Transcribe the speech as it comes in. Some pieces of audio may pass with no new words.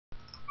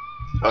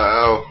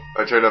Oh,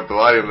 I turned up the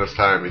volume this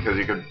time because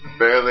you could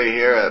barely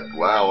hear it.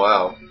 Wow,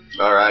 wow.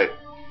 Alright.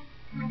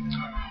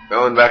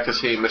 Going back to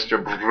see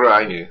Mr.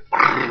 Briny.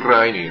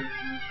 Briny.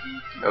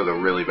 That was a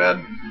really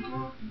bad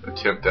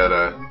attempt at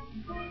a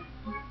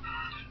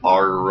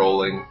R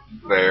rolling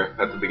there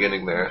at the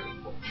beginning there.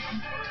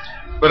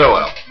 But oh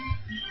well.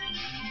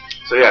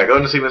 So yeah,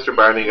 going to see Mr.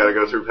 Briny, gotta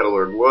go through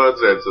Petalord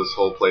Woods. There's this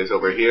whole place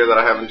over here that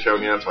I haven't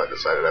shown yet, so I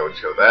decided I would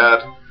show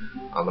that.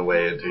 On the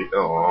way into...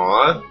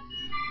 Aww.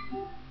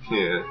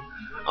 Yeah.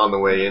 On the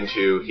way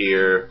into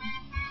here,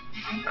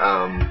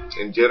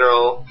 in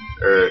general,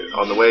 or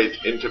on the way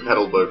into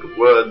Petalord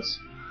Woods,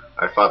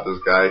 I fought this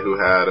guy who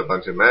had a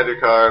bunch of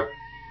Magikarp.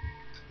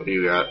 What do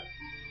you got?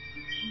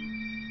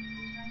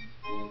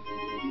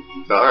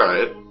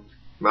 Alright.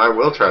 I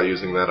will try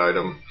using that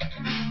item.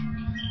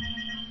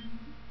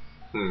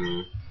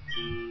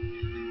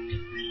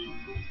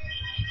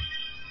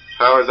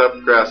 Powers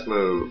up grass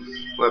moves.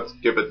 Let's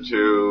give it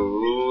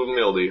to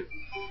Mildy.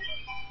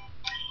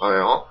 Oh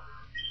yeah.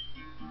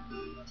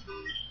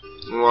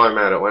 While I'm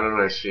at it, why don't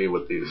I see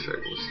what these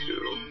things do?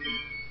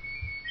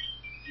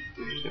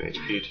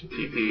 HP,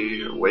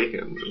 TP,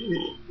 Awaken.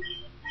 Ooh.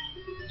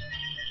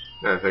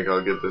 I think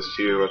I'll give this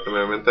to you at the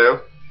moment,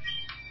 though.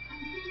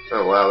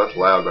 Oh wow, that's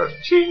loud, but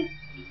ching!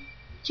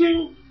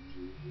 Ching!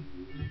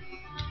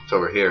 It's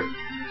over here.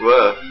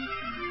 Whoa.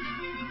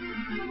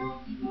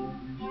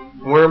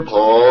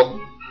 Wormpole.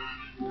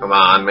 Come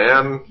on,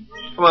 man.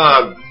 Come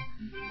on.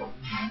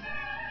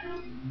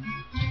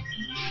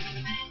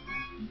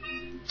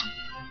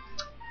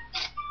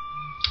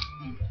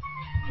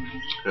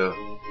 Yeah.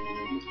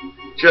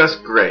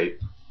 Just great.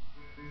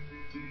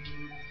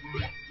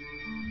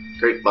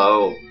 Great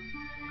ball.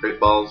 Great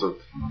balls of...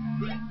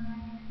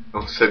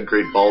 I said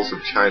great balls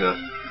of China.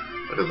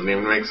 That doesn't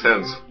even make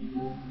sense.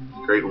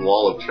 Great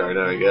wall of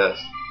China, I guess,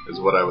 is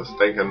what I was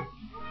thinking.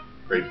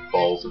 Great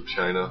balls of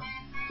China.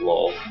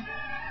 Lol.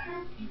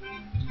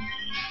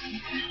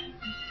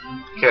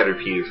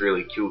 Caterpie is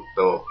really cute,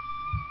 though.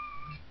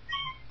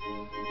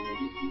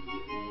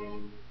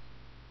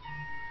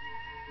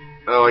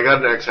 Oh, I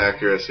got an X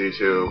accuracy,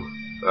 too.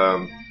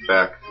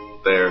 Back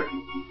there.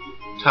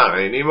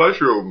 Tiny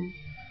mushroom.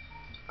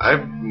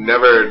 I've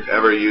never,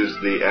 ever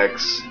used the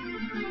X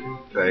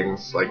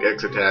things, like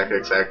X attack,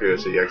 X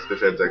accuracy, X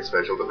defense, X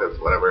special defense,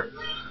 whatever.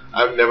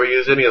 I've never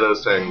used any of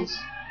those things.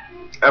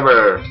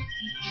 Ever.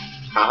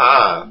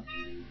 Haha.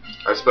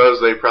 I suppose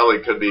they probably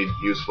could be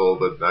useful,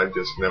 but I've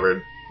just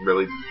never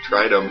really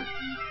tried them.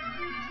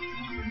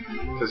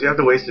 Because you have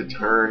to waste a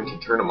turn to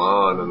turn them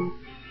on, and,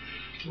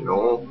 you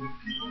know,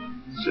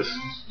 it's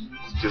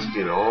just,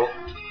 you know.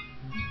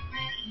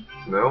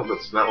 No,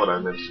 that's not what I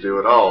meant to do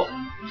at all.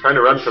 I'm trying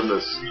to run from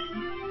this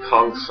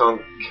Kong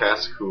Sunk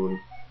Cascoon.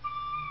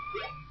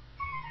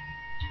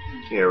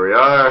 Here we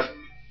are.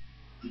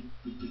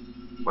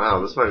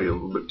 Wow, this might be a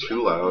little bit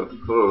too loud.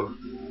 Ooh.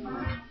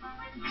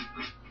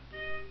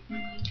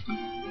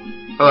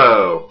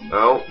 Hello.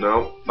 Oh,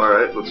 no.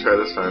 Alright, let's try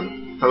this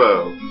time.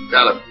 Hello.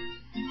 Got it.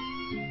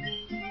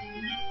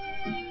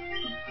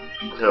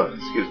 Oh,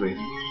 excuse me.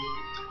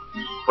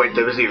 Quite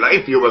the busy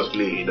life you must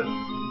lead.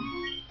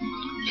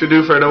 Should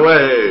do for it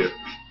away.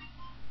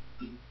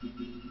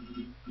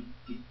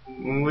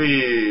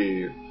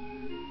 Wee.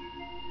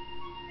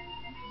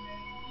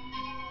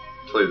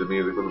 Play the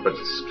music with a bunch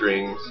of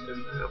strings.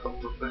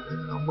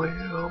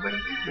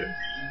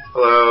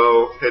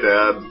 Hello. Hey,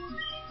 Dad.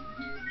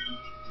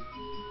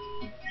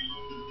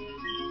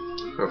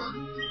 Ugh.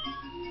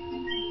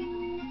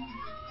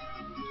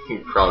 He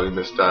probably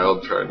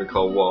misdialed trying to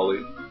call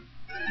Wally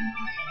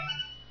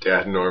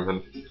Dad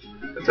Norman.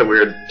 That's a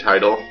weird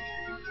title.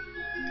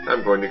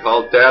 I'm going to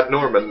call Dad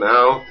Norman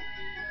now.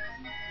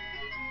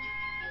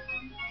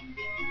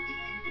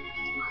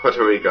 What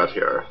do we got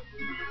here?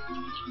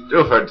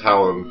 Dilford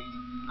Town.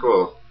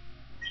 Cool.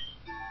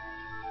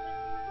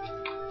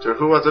 So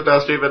who was it now,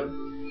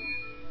 Steven?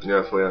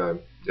 Yes, we am.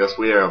 Yes,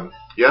 we am.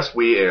 Yes,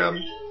 we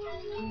am.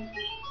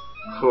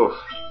 Whew.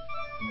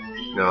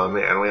 No,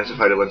 man, we have to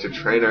fight a bunch of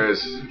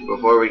trainers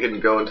before we can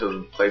go into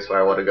the place where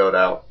I want to go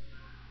now.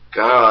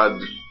 God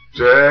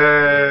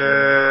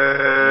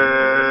damn.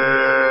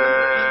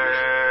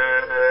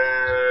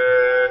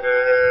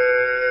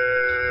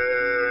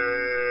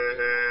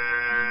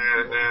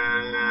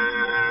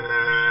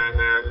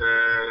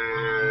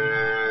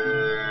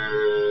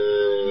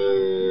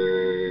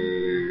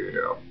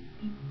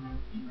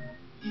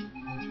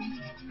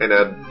 Hey,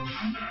 Ned.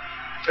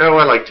 Oh,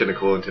 I like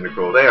Tentacool and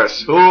Tentacool. They are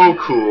so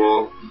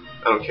cool.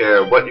 I don't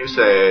care what you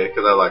say,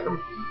 because I like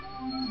them.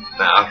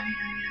 Nah.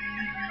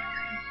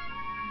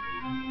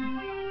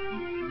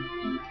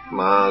 Come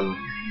on.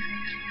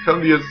 Come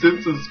to your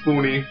senses,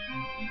 Spoonie.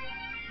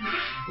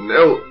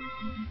 No.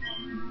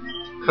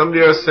 Come to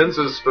your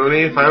senses,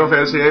 Spoonie. Final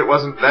Fantasy VIII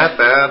wasn't that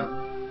bad.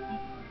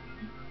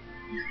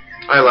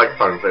 I like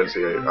Final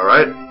Fantasy VIII,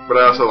 alright? But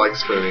I also like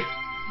Spoonie.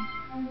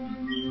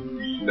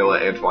 Noah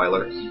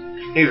Antweiler.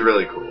 He's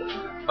really cool.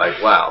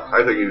 Like, wow,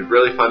 I think he's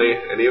really funny,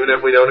 and even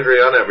if we don't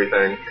agree on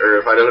everything, or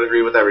if I don't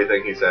agree with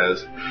everything he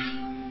says,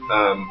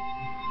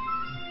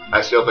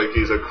 I still think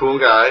he's a cool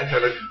guy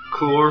and a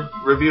cool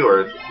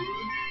reviewer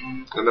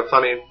and a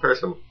funny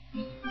person.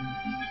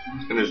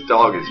 And his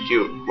dog is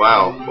cute.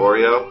 Wow,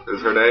 Oreo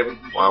is her name?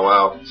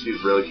 Wow,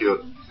 she's really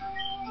cute.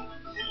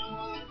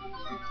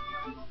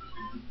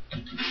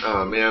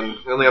 Oh man,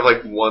 we only have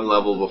like one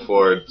level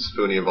before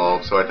Spoony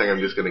evolves, so I think I'm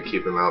just gonna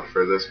keep him out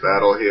for this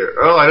battle here.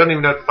 Oh, I don't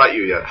even have to fight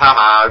you yet.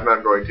 Haha, I'm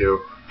not going to.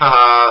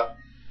 Haha.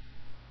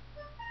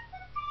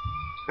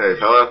 Hey,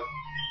 fella.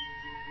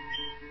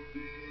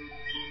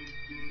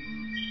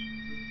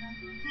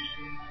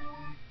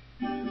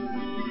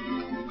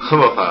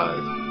 Level 5.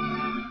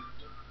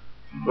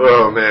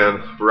 Oh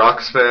man,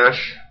 Rock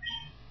Smash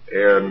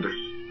and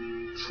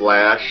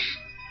Slash,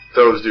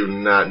 those do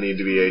not need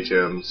to be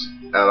HMs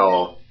at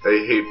all.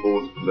 I hate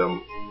both of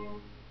them.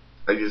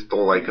 I just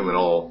don't like them at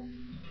all.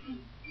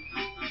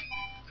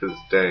 Cause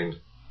dang.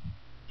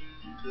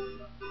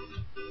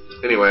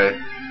 Anyway,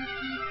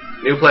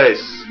 new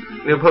place,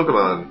 new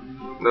Pokemon.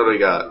 What do we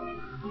got?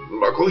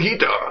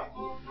 Makuhita.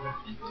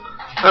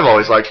 I've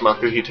always liked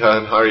Makuhita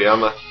and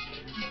Hariyama.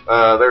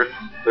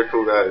 They're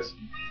cool guys.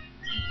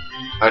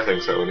 I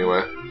think so,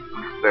 anyway.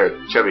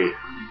 They're chubby.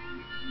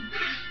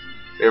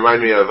 They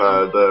remind me of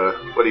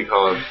what do you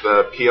call it?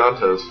 The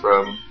Piantas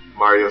from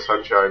Mario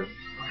Sunshine,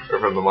 or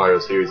from the Mario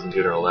series in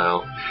general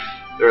now.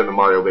 They're in the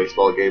Mario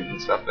baseball games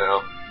and stuff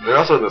now. They're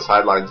also in the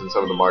sidelines in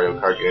some of the Mario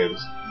Kart games.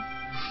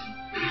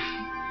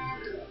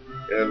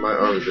 And my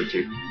arms are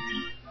cheap.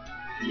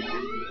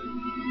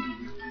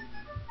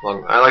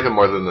 I like them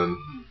more than the...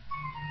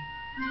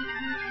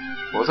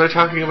 What was I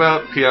talking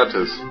about?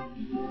 Piantas.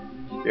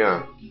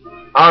 Yeah.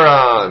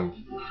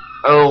 Aron!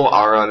 Oh,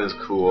 Aron is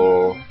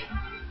cool.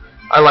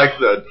 I like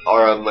the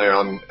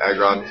Aron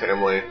Aggron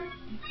family.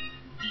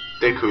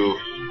 They cool.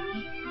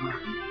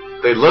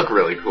 They look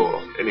really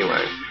cool,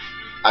 anyway.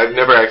 I've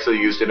never actually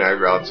used an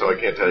Aggron, so I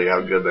can't tell you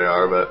how good they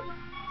are, but...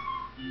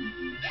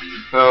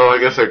 Oh, I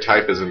guess their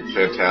type isn't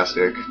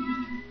fantastic.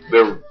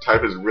 Their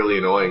type is really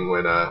annoying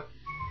when,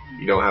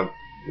 you don't have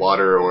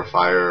water or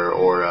fire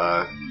or,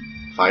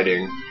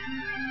 fighting,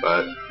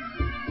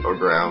 or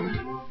ground.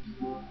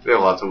 They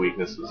have lots of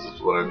weaknesses,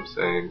 is what I'm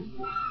saying.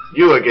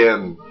 You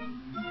again!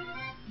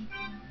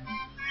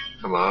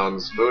 Come on,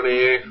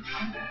 Spoony.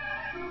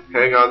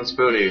 Hang on,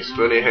 Spoony.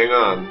 Spoony, hang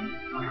on.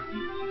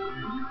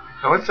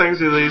 How much things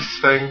do these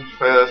How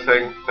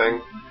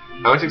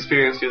much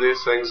experience do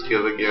these things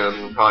give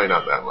again? Probably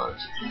not that much.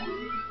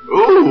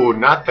 Ooh,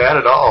 not bad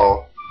at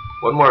all.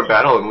 One more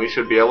battle and we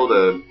should be able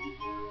to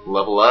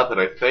level up, and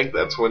I think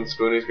that's when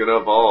Spoony's gonna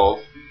evolve.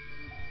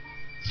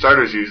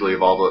 Starters usually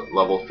evolve at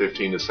level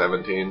 15 to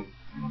 17.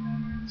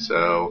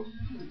 So,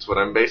 that's what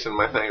I'm basing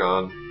my thing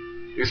on.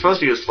 You're supposed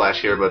to use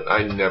Flash here, but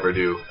I never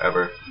do,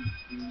 ever.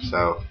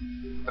 So,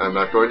 I'm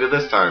not going to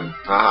this time.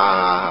 Ha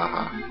ha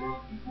ha ha.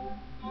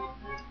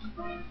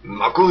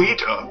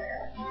 Makuhita!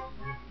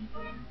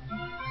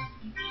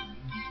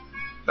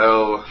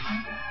 Oh,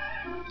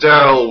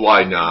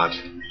 why not?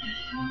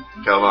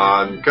 Come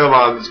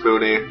on,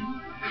 Spoony.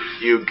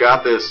 You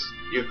got this,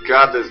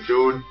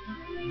 dude.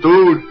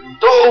 Dude!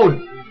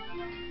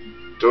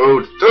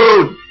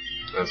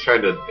 I was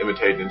trying to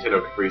imitate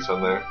Nintendo Caprice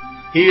on there.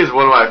 He is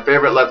one of my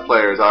favorite Let's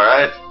Players,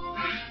 alright?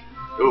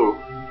 Ooh.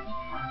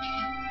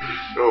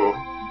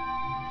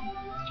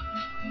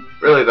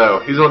 Really though,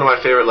 he's one of my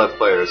favorite Let's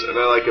Players, and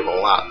I like him a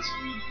lot.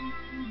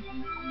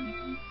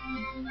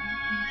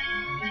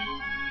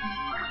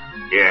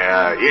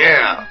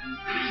 Yeah!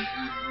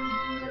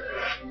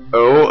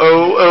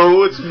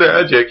 Oh, it's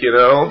magic, you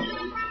know.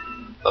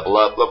 Level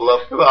up.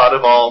 Come on,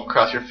 evolve.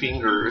 Cross your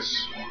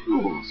fingers.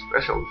 Ooh,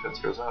 special defense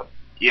goes up.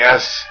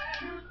 Yes!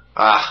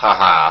 Ah ha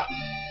ha.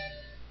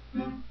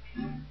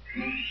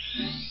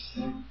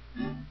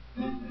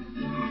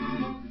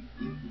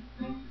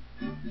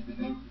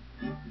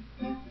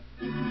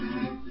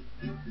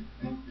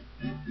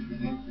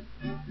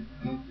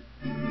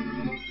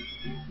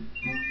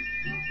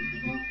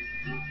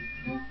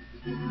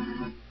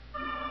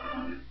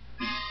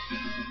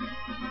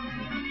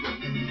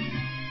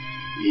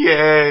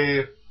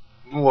 Yay!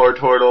 War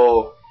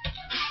Turtle.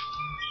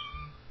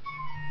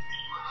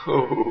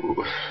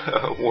 Oh,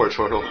 War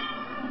Turtle.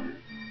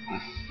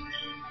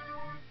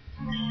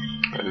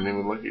 I didn't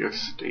even look at your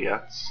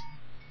stats.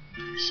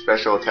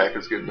 Special attack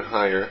is getting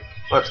higher.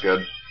 That's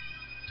good.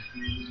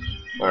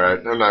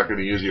 Alright, I'm not going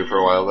to use you for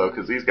a while though,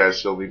 because these guys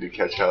still need to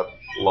catch up.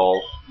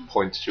 Lol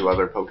points to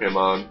other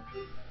Pokemon.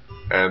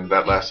 And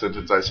that last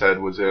sentence I said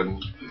was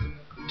in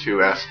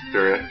 2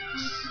 asterisks.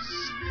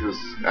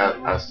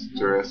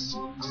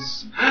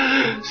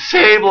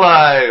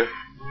 Sableye!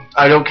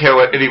 I don't care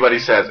what anybody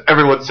says.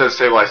 Everyone says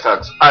Sableye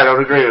sucks. I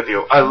don't agree with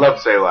you. I love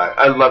Sableye.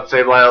 I love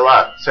Sableye a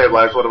lot.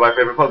 Sableye is one of my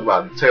favorite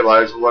Pokemon.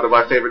 Sableye is one of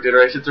my favorite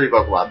Generation 3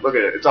 Pokemon. Look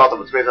at it. It's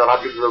awesome. It's based on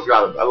Hopkinsville's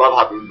Goblins. I love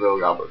Hopkinsville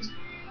Goblins.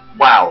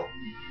 Wow.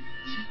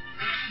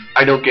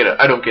 I don't get it.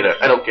 I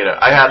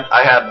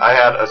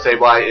had a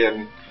Sableye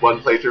in one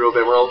playthrough of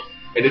Emerald,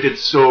 and it did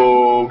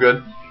so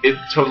good. It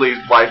totally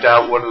wiped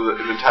out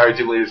an entire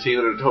gym leader team,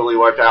 and it totally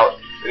wiped out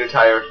an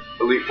entire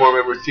Elite Four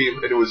members team,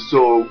 and it was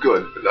so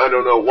good. And I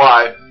don't know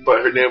why,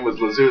 but her name was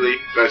Lazuli,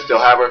 and I still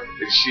have her,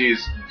 and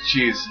she's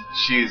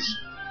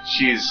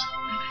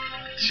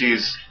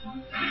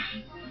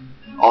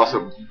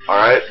awesome.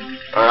 Alright?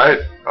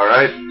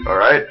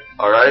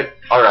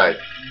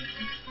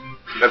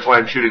 That's why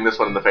I'm shooting this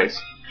one in the face.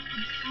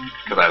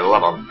 Because I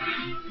love him.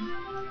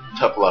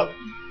 Tough love.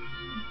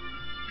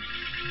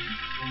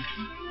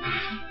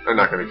 I'm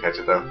not gonna catch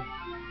it though.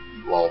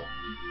 Lol.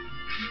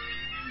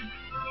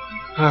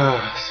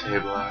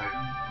 Sableye.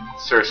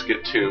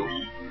 Surskit too.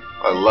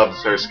 I love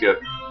Surskit.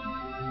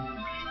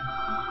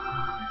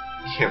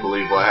 Can't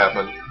believe what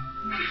happened.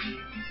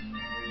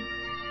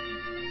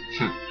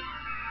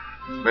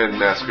 And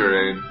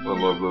Masquerade. I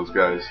love those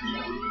guys.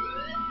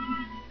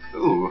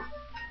 Ooh.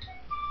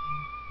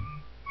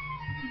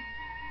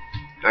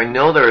 I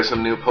know there are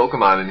some new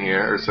Pokemon in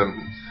here, or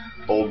some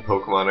old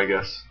Pokemon, I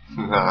guess.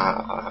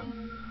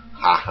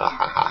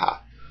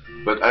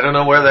 But I don't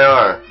know where they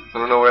are. I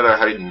don't know where they're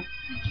hiding.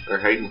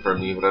 They're hiding from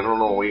me, but I don't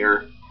know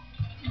where.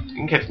 You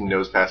can catch a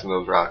nose pass in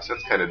those rocks.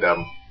 That's kind of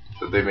dumb.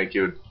 That they make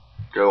you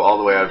go all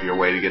the way out of your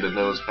way to get a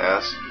nose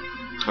pass.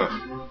 Huh.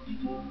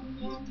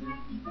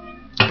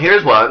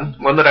 Here's one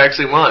that I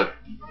actually want.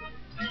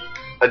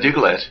 A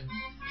Diglett.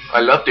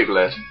 I love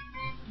Diglett.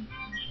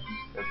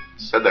 I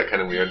said that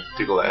kind of weird.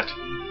 Diglett.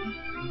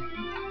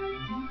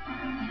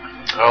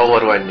 Oh, what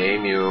do I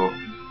name you?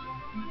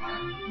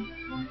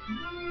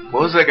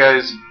 What was that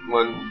guy's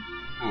one?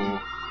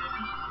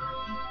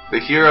 The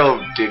hero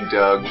of Dig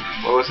Dug.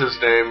 What was his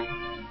name?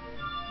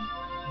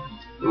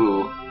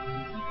 Ooh.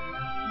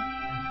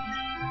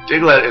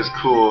 Diglett is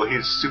cool.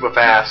 He's super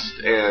fast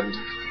and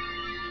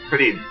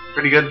pretty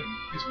good.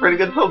 He's a pretty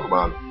good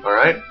Pokemon. All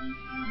right.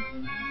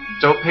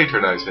 Don't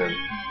patronize him.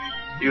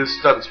 Use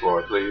Stun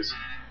Spore, please.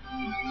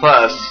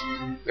 Plus,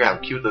 yeah, how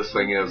cute this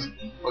thing is.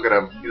 Look at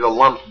him. He's a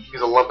lump.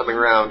 He's a lump in the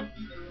ground,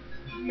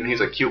 and he's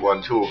a cute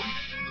one too.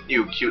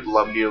 You cute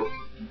lump, you.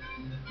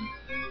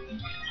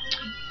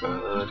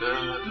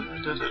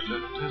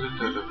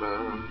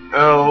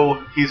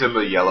 Oh, he's in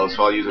the yellow,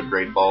 so I'll use a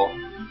Great Ball.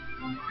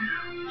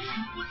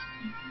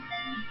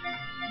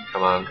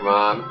 Come on, come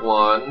on.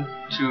 1,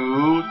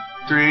 2,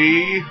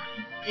 3.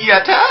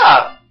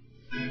 Yatta!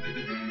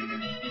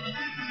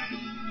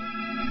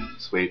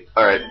 Sweet.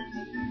 Alright.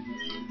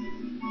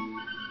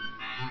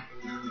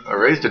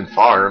 Raised in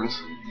farms.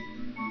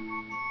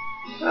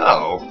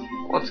 Oh,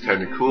 well, that's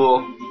kind of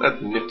cool.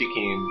 That's nifty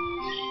keen.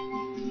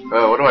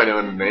 Oh, what do I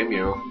know to name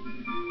you?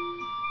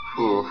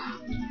 Whew.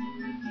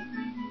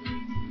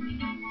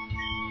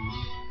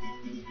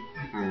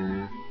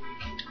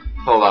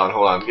 Hold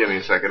on. Give me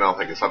a second. I'll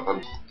think of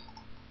something.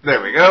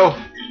 There we go.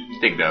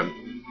 Dig Dug.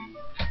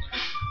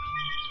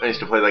 I used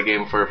to play that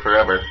game for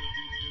forever.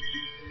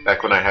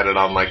 Back when I had it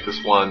on like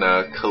this one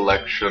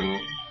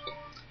collection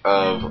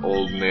of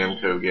old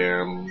Namco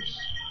games.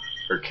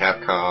 Or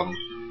Capcom.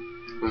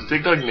 Was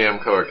Dig Dug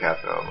Namco or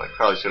Capcom? I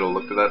probably should have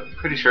looked at that.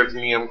 Pretty sure it's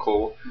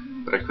Namco,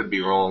 but I could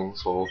be wrong,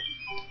 so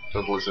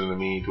don't listen to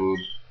me, dude.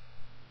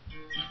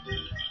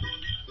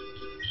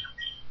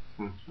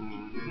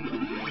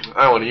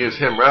 I want to use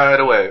him right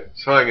away,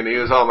 so I'm going to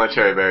use all my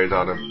cherry berries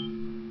on him.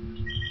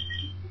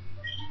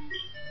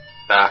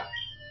 Ah.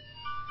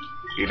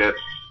 Eat it.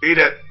 Eat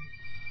it!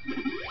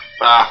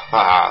 Ah,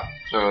 ha.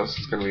 Oh, this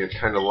is going to be a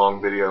kind of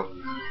long video.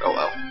 Oh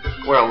well.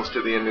 We're almost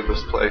to the end of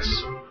this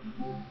place.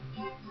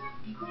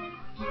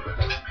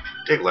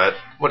 Diglett,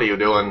 what are you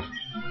doing?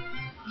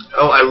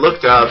 Oh, I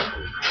looked up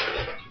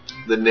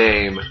the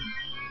name.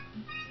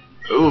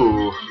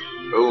 Ooh.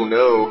 Oh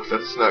no,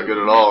 that's not good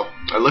at all.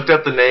 I looked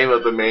up the name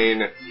of the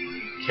main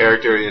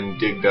character in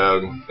Dig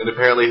Dug, and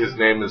apparently his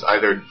name is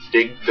either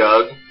Dig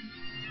Dug,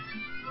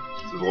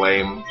 which is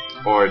lame,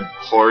 or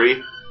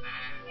Hori,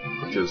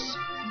 which is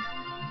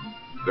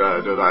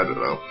I don't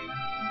know.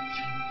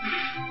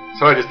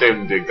 So I just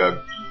named him Dig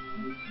Dug.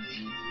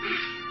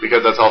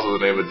 Because that's also the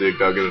name of Dig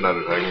Dug in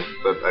another thing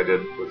that I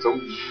did with some.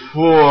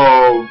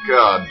 Whoa,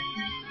 God.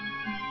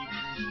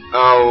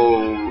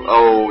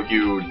 Oh,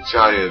 you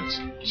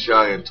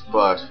giant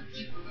butt.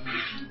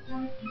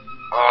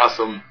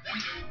 Awesome.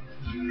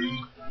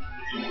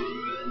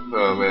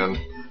 Oh, man.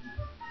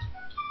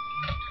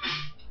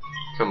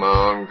 Come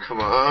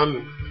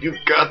on. You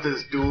got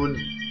this, dude.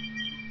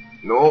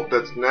 Nope,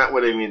 that's not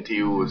what I meant to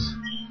use.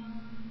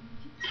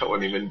 That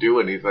wouldn't even do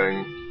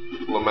anything.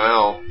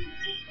 Lamau.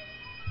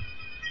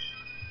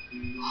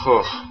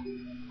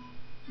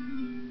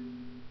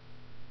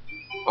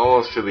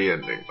 Almost to the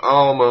ending.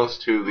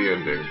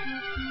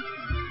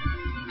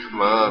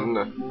 Come on.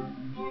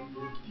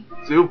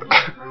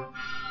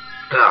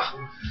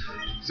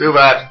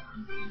 Zubat.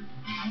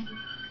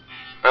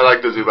 I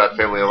like the Zubat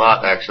family a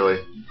lot, actually.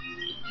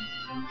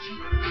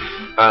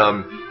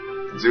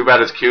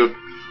 Zubat is cute.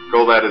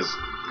 Golbat is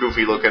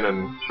goofy looking,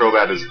 and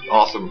Crobat is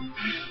awesome.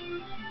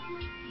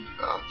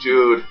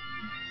 Dude.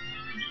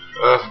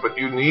 But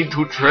you need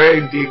to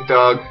train, Dig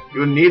Dug.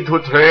 You need to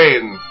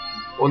train.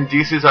 And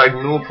this is a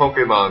new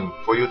Pokemon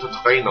for you to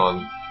train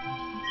on.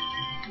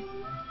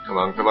 Come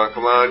on.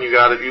 You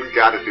got it,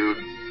 dude.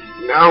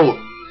 No!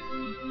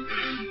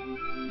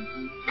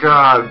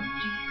 God.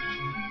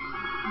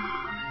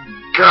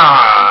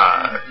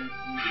 God.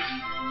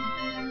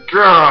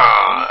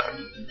 God.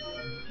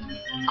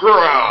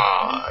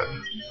 God.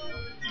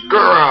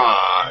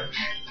 Garage.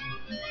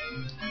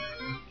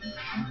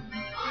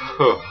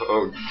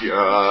 Oh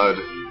God.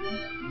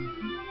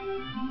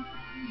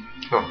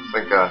 Oh,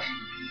 thank gosh.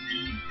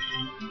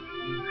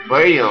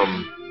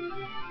 Bam.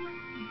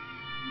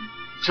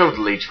 Don't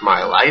leech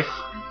my life.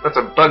 That's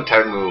a bug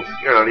type move.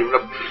 You're not even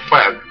a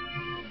bug.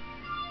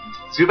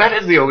 Zubat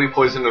is the only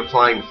poison in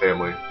flying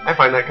family. I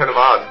find that kind of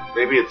odd.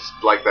 Maybe it's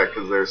like that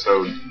because they're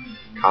so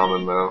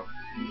common, though.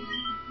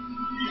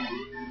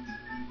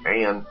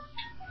 Man.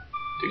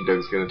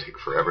 Digdug's gonna take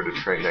forever to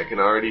train, I can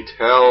already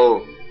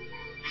tell.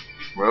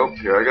 Well,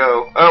 here I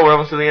go. Oh, we're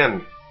almost to the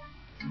end.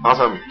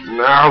 Awesome.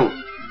 No!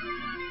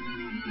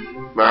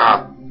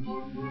 Ah.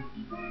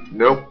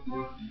 Nope.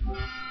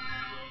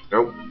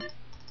 Nope.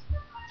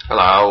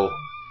 Hello.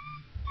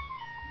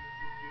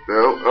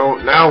 No, oh,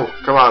 no!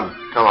 Come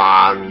on. Come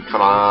on.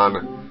 Come on.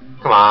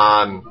 Come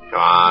on. Come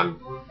on.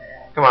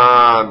 Come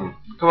on.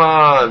 Come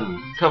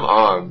on. Come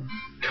on.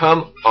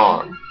 Come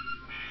on.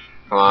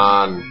 Come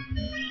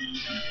on.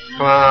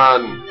 Come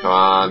on. Come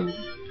on.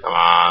 Come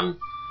on.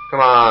 Come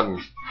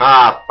on.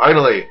 Ha!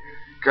 Finally!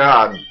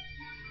 God.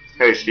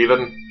 Hey,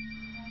 Steven.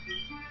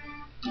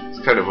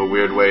 It's kind of a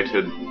weird way to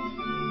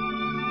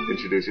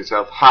introduce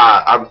yourself.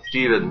 Ha! I'm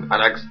Steven. I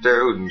like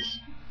stones.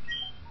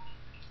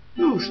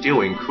 Ooh,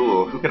 stealing.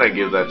 Cool. Who can I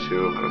give that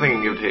to? I don't think I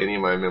can give it to any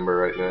of my member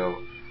right now.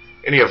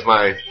 Any of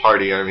my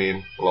party, I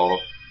mean. Lol.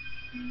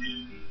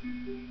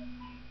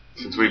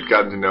 Since we've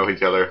gotten to know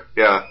each other.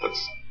 Yeah,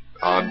 that's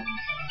odd.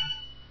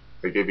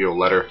 I gave you a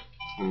letter,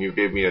 and you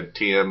gave me a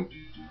TM.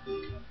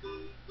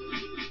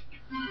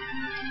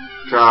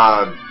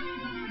 God.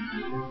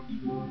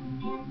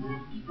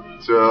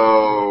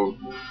 So...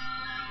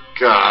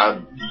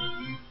 God.